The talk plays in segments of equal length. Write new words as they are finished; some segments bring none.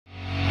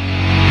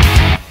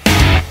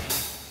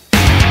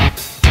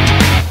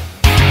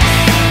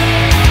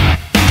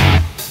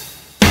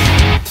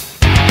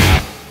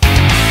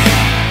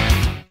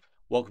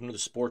welcome to the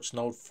Sports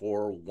Note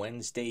for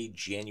Wednesday,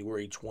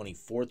 January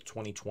 24th,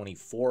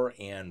 2024.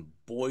 And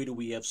boy, do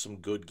we have some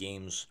good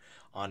games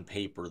on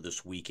paper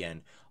this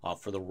weekend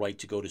for the right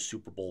to go to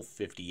Super Bowl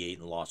 58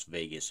 in Las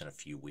Vegas in a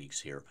few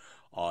weeks here.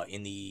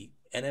 In the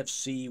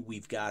NFC,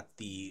 we've got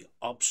the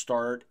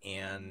upstart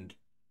and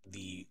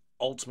the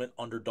ultimate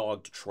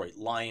underdog Detroit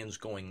Lions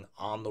going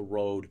on the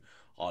road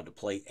to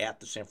play at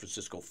the San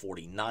Francisco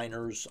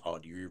 49ers.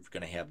 You're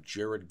going to have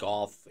Jared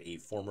Goff, a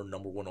former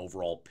number one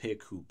overall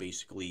pick who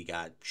basically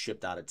got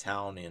shipped out of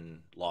town in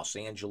Los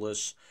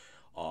Angeles,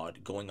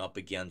 going up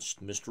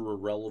against Mr.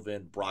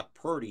 Irrelevant Brock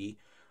Purdy,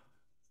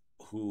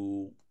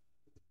 who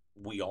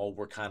we all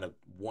were kind of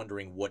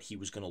wondering what he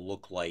was going to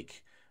look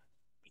like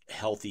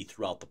healthy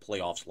throughout the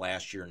playoffs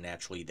last year.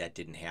 Naturally, that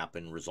didn't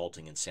happen,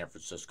 resulting in San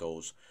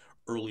Francisco's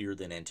earlier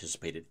than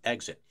anticipated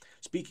exit.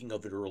 Speaking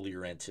of it,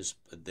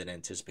 than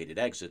anticipated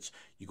exits,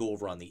 you go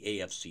over on the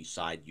AFC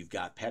side. You've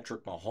got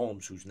Patrick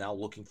Mahomes, who's now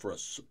looking for a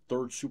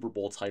third Super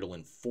Bowl title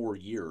in 4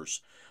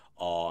 years,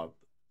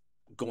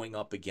 going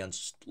up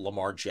against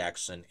Lamar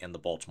Jackson and the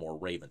Baltimore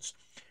Ravens.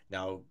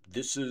 Now,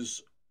 this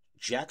is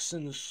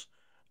Jackson's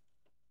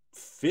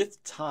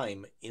fourth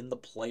time in the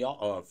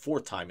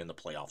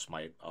playoffs.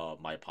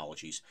 My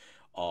apologies.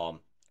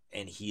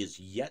 And he is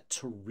yet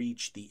to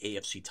reach the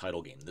AFC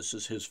title game. This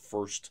is his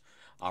first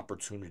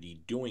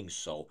opportunity doing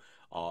so,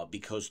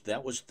 because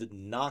that was the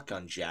knock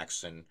on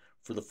Jackson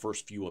for the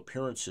first few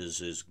appearances,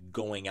 is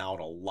going out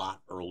a lot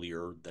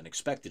earlier than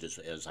expected,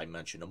 as I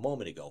mentioned a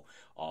moment ago.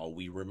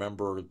 We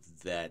remember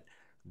that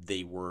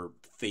they were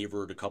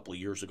favored a couple of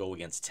years ago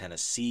against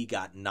Tennessee,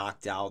 got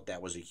knocked out.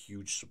 That was a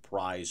huge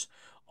surprise.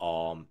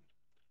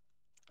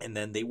 And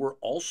then they were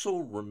also,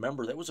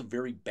 remember, that was a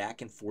very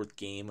back and forth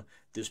game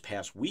this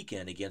past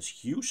weekend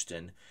against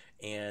Houston.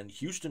 And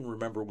Houston,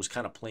 remember, was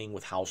kind of playing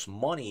with house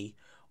money,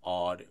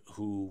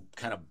 who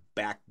kind of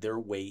backed their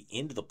way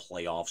into the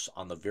playoffs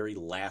on the very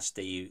last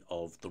day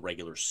of the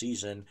regular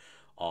season.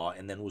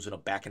 And then was in a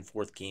back and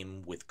forth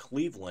game with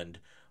Cleveland,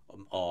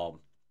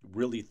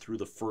 really through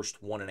the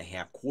first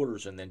 1.5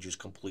 quarters, and then just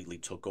completely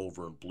took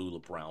over and blew the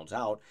Browns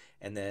out.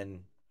 And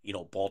then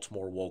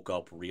Baltimore woke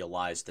up,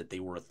 realized that they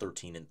were a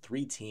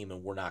 13-3 team,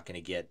 and we're not going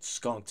to get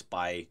skunked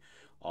by,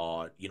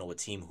 a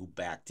team who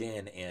backed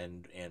in,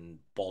 and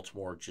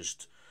Baltimore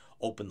just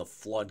opened the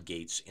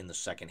floodgates in the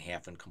second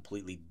half and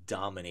completely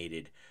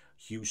dominated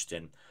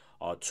Houston,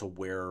 to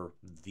where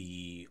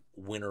the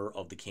winner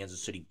of the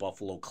Kansas City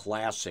Buffalo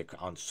Classic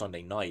on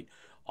Sunday night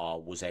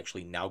was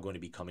actually now going to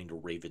be coming to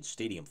Ravens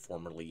Stadium,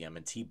 formerly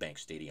M&T Bank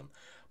Stadium.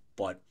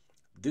 But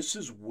this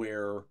is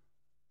where,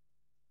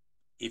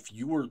 if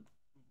you were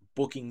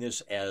booking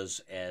this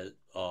as a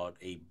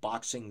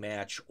boxing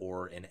match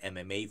or an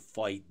MMA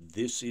fight,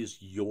 this is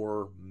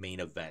your main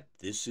event.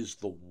 This is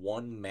the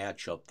one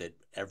matchup that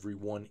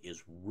everyone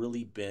has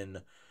really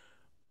been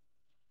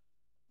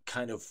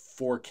kind of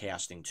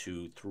forecasting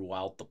to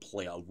throughout the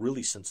playoff,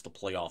 really since the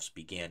playoffs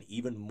began,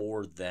 even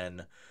more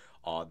than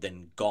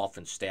Goff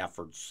and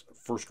Stafford's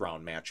first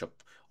round matchup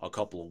a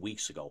couple of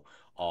weeks ago.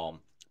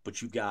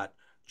 But you've got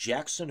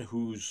Jackson,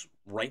 who's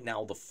right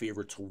now the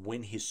favorite to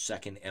win his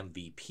second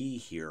MVP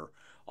here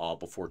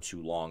before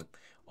too long.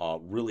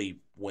 Really,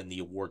 when the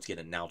awards get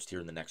announced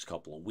here in the next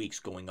couple of weeks,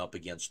 going up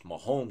against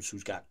Mahomes,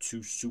 who's got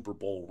 2 Super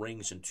Bowl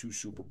rings and 2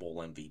 Super Bowl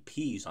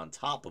MVPs on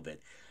top of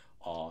it.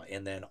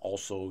 And then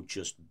also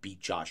just beat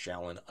Josh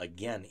Allen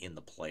again in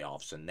the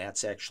playoffs. And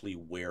that's actually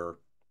where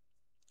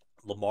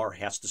Lamar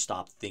has to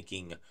stop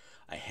thinking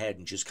ahead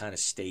and just kind of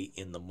stay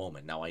in the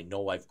moment. Now, I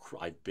know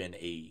I've been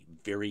a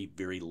very,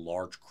 very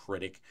large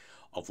critic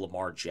of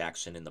Lamar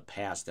Jackson in the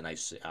past, and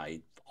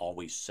I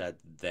always said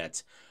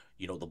that,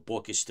 the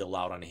book is still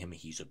out on him.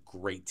 He's a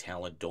great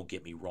talent. Don't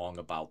get me wrong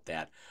about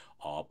that.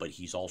 But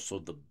he's also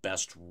the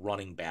best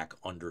running back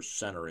under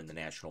center in the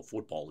National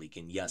Football League.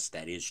 And yes,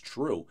 that is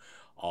true.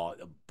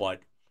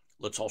 But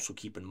let's also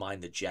keep in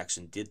mind that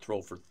Jackson did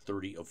throw for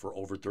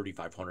over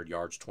 3,500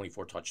 yards,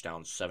 24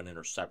 touchdowns, 7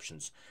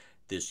 interceptions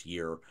this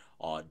year.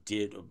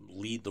 Did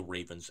lead the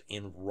Ravens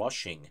in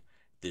rushing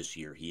this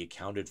year. He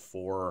accounted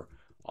for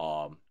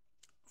a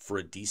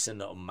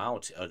decent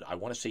amount. I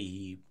want to say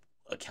he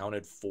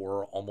accounted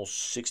for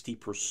almost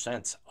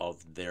 60%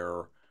 of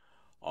their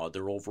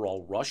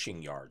overall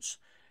rushing yards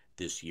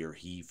this year.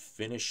 He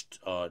finished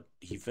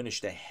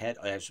ahead.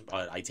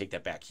 I take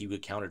that back. He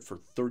accounted for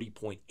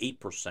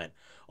 30.8%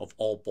 of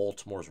all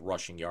Baltimore's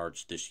rushing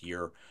yards this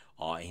year,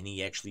 and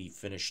he actually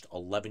finished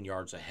 11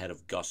 yards ahead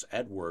of Gus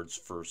Edwards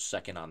for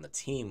second on the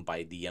team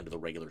by the end of the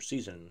regular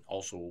season.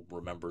 Also,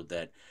 remember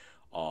that,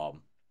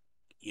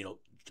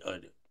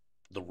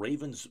 the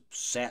Ravens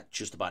sat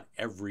just about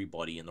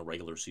everybody in the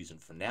regular season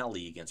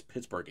finale against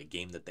Pittsburgh, a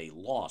game that they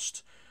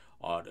lost,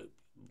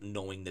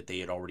 knowing that they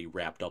had already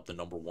wrapped up the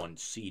number 1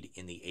 seed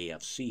in the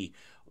AFC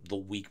the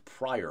week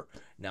prior.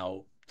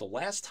 Now, the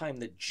last time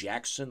that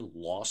Jackson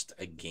lost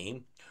a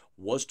game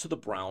was to the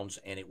Browns,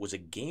 and it was a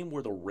game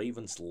where the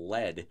Ravens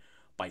led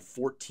by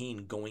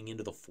 14 going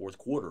into the fourth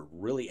quarter.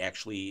 Really,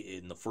 actually,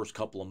 in the first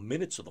couple of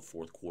minutes of the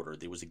fourth quarter,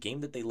 there was a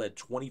game that they led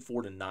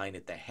 24-9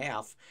 at the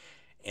half,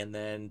 and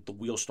then the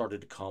wheels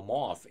started to come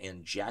off,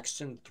 and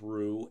Jackson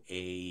threw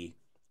a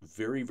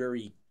very,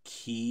 very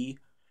key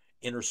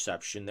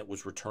interception that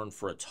was returned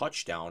for a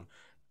touchdown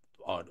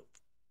uh,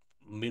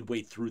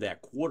 midway through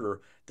that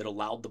quarter that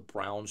allowed the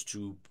Browns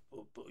to.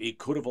 It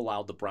could have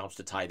allowed the Browns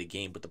to tie the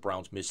game, but the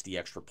Browns missed the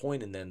extra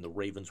point, and then the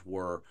Ravens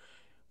were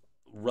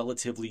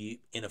relatively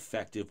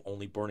ineffective,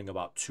 only burning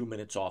about 2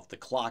 minutes off the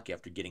clock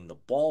after getting the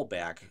ball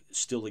back,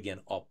 still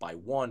again up by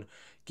one.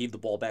 Gave the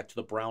ball back to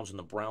the Browns, and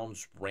the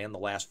Browns ran the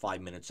last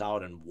 5 minutes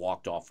out and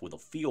walked off with a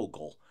field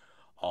goal.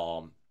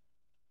 Um,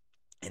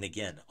 and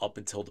again, up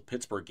until the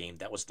Pittsburgh game,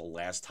 that was the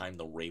last time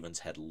the Ravens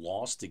had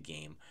lost a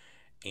game.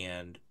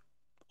 And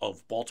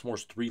of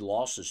Baltimore's three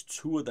losses,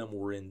 two of them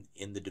were in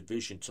the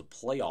division to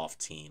playoff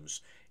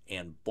teams,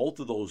 and both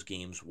of those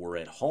games were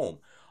at home.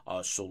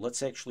 So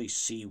let's actually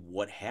see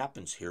what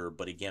happens here.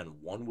 But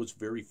again, one was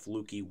very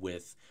fluky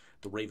with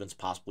the Ravens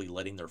possibly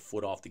letting their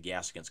foot off the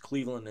gas against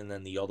Cleveland, and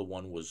then the other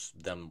one was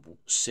them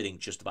sitting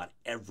just about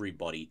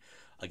everybody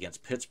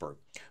against Pittsburgh.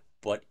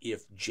 But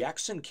if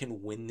Jackson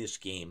can win this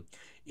game,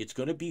 it's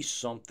going to be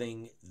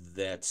something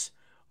that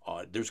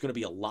there's going to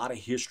be a lot of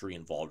history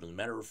involved. As a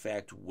matter of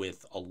fact,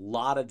 with a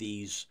lot of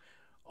these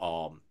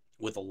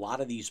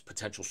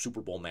potential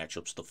Super Bowl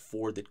matchups, the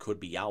four that could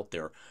be out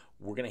there,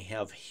 we're going to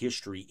have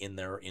history in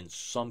there in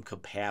some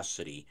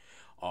capacity.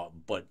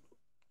 But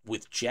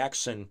with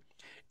Jackson,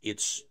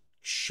 it's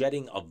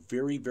shedding a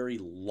very, very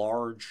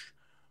large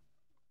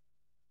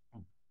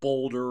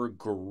boulder,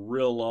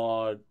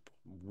 gorilla,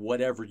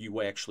 whatever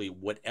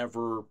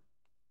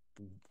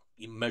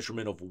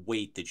measurement of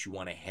weight that you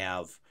want to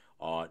have,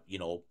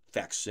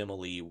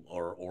 facsimile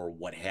or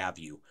what have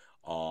you,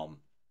 um,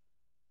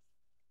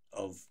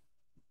 of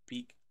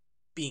be,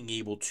 being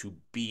able to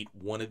beat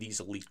one of these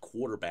elite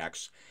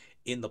quarterbacks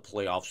in the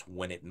playoffs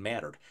when it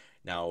mattered.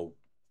 Now,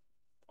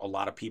 a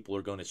lot of people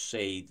are going to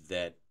say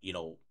that,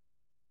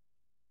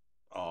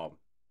 um,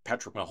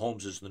 Patrick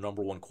Mahomes is the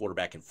number one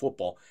quarterback in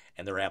football,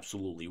 and they're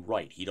absolutely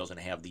right. He doesn't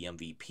have the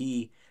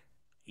MVP,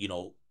 you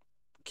know,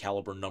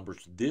 caliber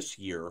numbers this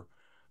year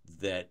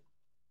that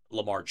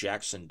Lamar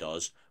Jackson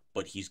does,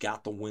 but he's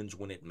got the wins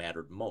when it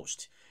mattered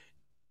most.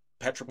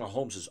 Patrick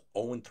Mahomes is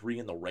 0-3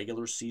 in the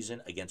regular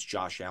season against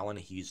Josh Allen.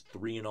 He's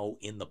 3-0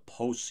 in the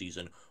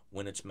postseason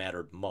when it's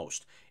mattered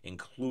most,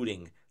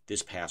 including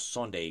this past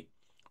Sunday,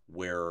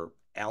 where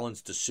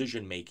Allen's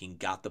decision making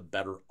got the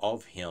better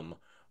of him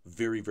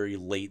very, very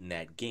late in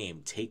that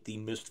game. Take the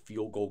missed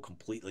field goal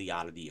completely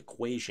out of the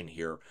equation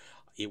here.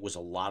 It was a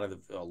lot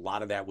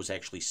of that was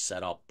actually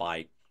set up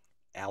by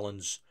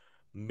Allen's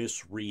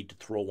misread to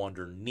throw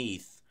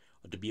underneath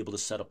to be able to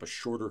set up a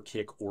shorter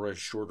kick or a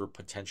shorter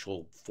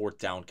potential fourth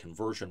down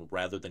conversion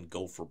rather than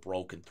go for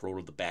broke and throw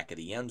to the back of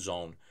the end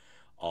zone,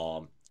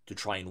 to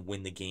try and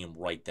win the game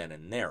right then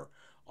and there.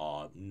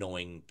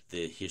 Knowing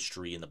the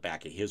history in the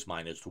back of his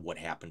mind as to what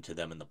happened to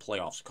them in the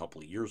playoffs a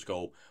couple of years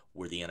ago,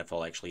 where the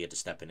NFL actually had to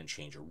step in and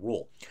change a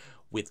rule.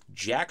 With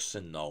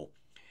Jackson, though,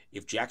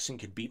 if Jackson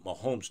could beat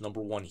Mahomes, number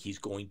one, he's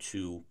going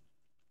to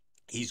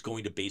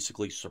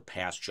basically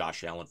surpass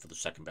Josh Allen for the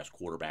second best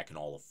quarterback in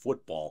all of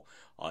football.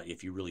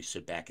 If you really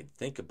sit back and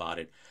think about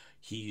it,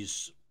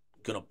 he's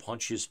going to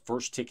punch his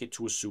first ticket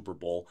to a Super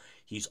Bowl.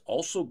 He's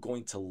also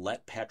going to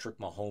let Patrick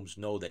Mahomes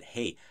know that,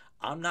 hey,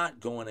 I'm not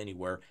going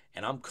anywhere,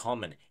 and I'm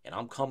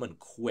coming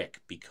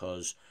quick,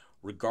 because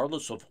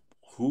regardless of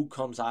who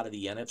comes out of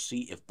the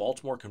NFC, if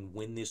Baltimore can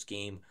win this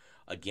game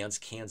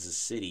against Kansas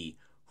City,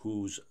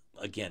 who's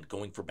again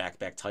going for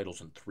back-to-back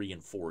titles in 3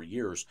 and 4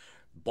 years,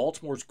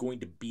 Baltimore's going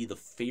to be the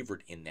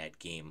favorite in that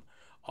game.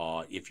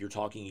 If you're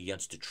talking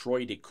against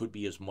Detroit, it could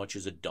be as much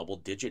as a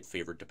double-digit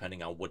favorite,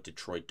 depending on what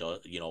Detroit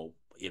does.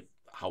 If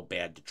how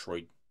bad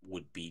Detroit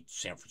would beat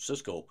San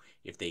Francisco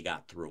if they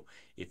got through.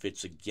 If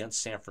it's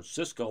against San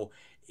Francisco,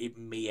 it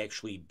may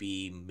actually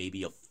be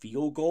maybe a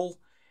field goal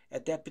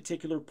at that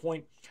particular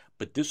point.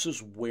 But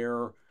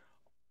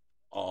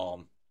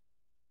um,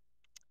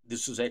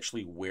 this is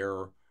actually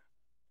where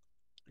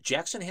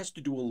Jackson has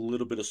to do a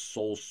little bit of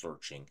soul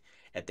searching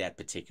at that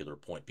particular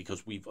point,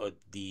 because we've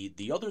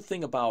the other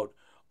thing about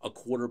a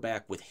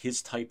quarterback with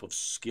his type of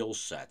skill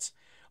set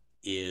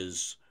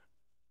is,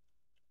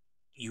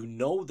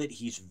 that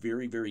he's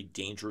very, very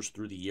dangerous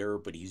through the air,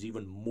 but he's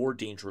even more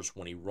dangerous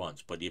when he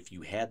runs. But if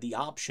you had the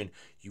option,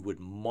 you would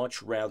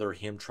much rather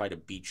him try to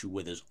beat you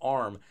with his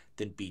arm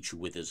than beat you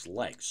with his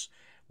legs,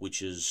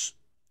 which is,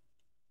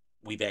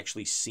 we've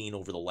actually seen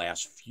over the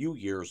last few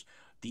years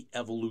the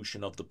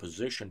evolution of the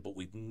position, but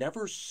we've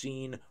never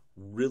seen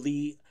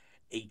really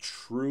a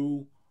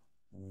true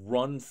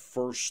run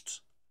first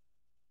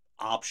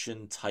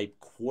option type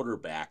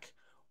quarterback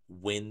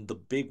win the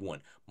big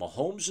one.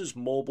 Mahomes is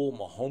mobile.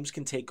 Mahomes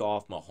can take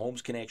off.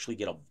 Mahomes can actually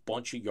get a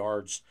bunch of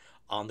yards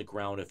on the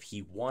ground if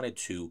he wanted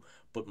to.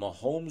 But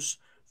Mahomes,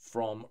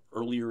 from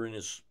earlier in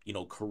his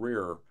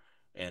career,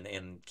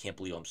 and can't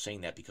believe I'm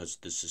saying that, because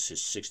this is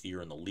his sixth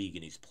year in the league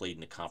and he's played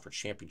in a conference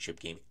championship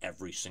game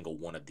every single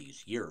one of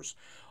these years.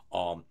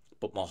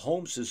 But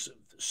Mahomes has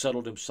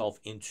settled himself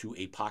into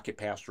a pocket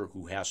passer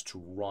who has to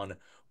run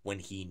when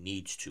he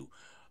needs to.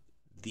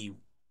 The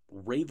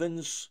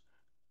Ravens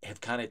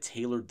have kind of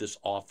tailored this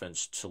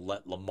offense to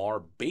let Lamar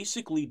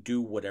basically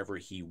do whatever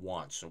he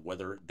wants, and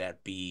whether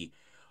that be,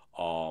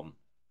 um,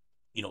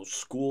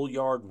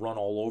 schoolyard run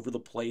all over the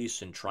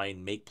place and try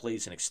and make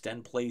plays and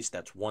extend plays.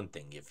 That's one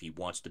thing. If he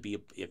wants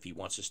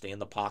to stay in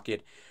the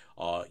pocket,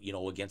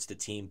 against a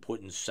team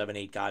putting 7,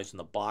 8 guys in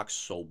the box,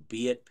 so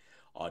be it.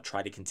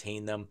 Try to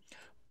contain them.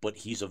 But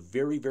he's a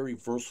very, very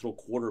versatile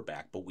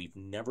quarterback. But we've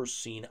never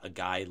seen a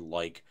guy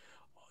like,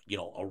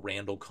 a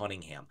Randall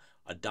Cunningham,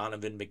 a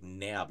Donovan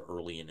McNabb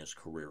early in his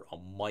career, a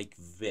Mike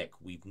Vick.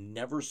 We've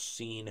never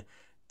seen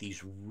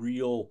these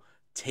real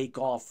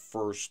takeoff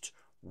first,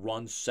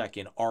 run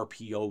second,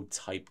 RPO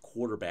type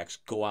quarterbacks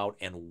go out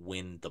and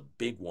win the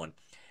big one.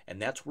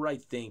 And that's where I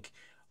think,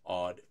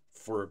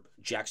 for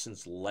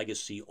Jackson's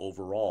legacy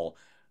overall,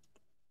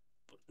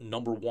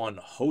 number one,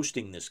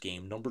 hosting this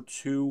game, number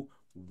two,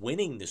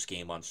 winning this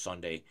game on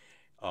Sunday,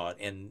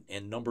 and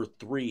number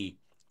three,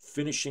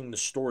 finishing the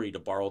story, to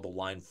borrow the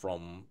line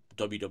from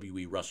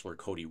WWE wrestler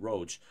Cody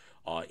Rhodes,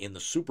 in the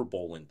Super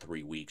Bowl in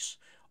 3 weeks.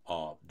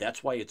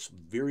 That's why it's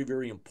very,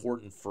 very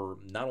important for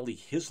not only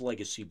his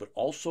legacy, but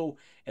also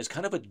as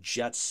kind of a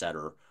jet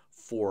setter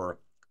for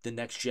the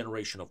next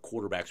generation of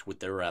quarterbacks with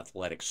their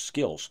athletic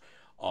skills.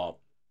 Uh,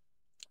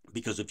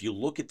 because if you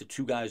look at the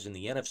two guys in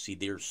the NFC,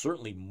 they're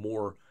certainly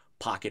more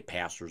pocket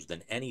passers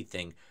than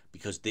anything,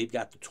 because they've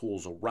got the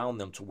tools around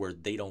them to where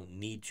they don't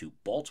need to.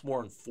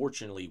 Baltimore,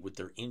 unfortunately, with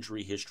their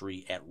injury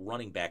history at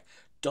running back,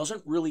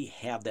 doesn't really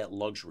have that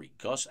luxury.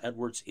 Gus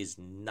Edwards is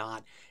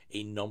not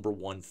a number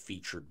one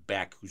featured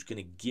back who's going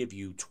to give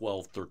you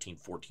 12, 13,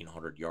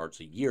 1,400 yards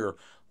a year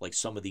like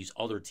some of these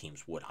other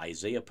teams would.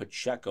 Isaiah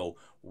Pacheco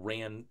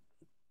ran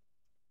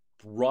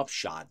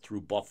roughshod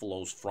through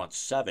Buffalo's front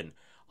seven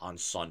on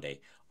Sunday.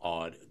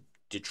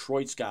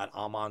 Detroit's got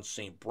Amon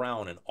St.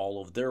 Brown and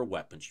all of their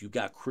weapons. You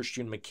got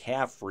Christian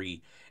McCaffrey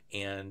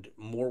and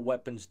more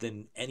weapons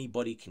than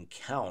anybody can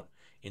count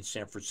in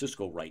San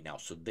Francisco right now.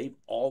 So they've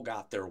all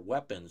got their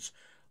weapons.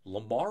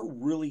 Lamar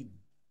really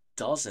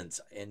doesn't,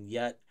 and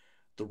yet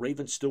the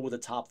Ravens, still with a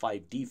top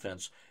five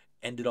defense,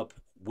 ended up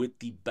with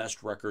the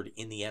best record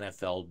in the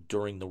NFL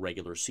during the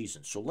regular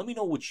season. So let me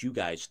know what you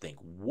guys think.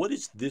 What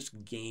is this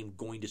game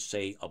going to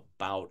say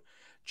about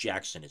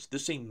Jackson? Is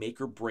this a make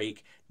or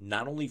break,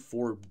 not only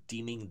for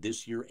deeming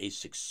this year a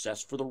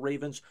success for the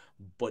Ravens,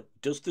 but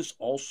does this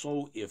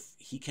also, if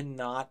he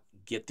cannot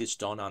get this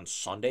done on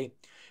Sunday,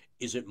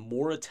 is it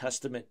more a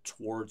testament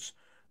towards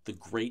the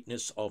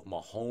greatness of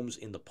Mahomes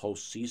in the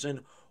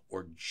postseason,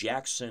 or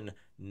Jackson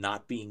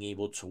not being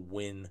able to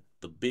win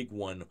the big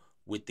one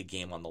with the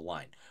game on the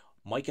line?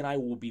 Mike and I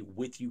will be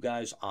with you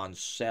guys on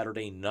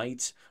Saturday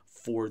night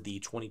for the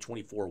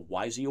 2024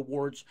 Wisey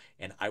Awards,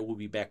 and I will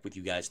be back with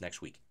you guys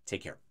next week.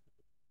 Take care.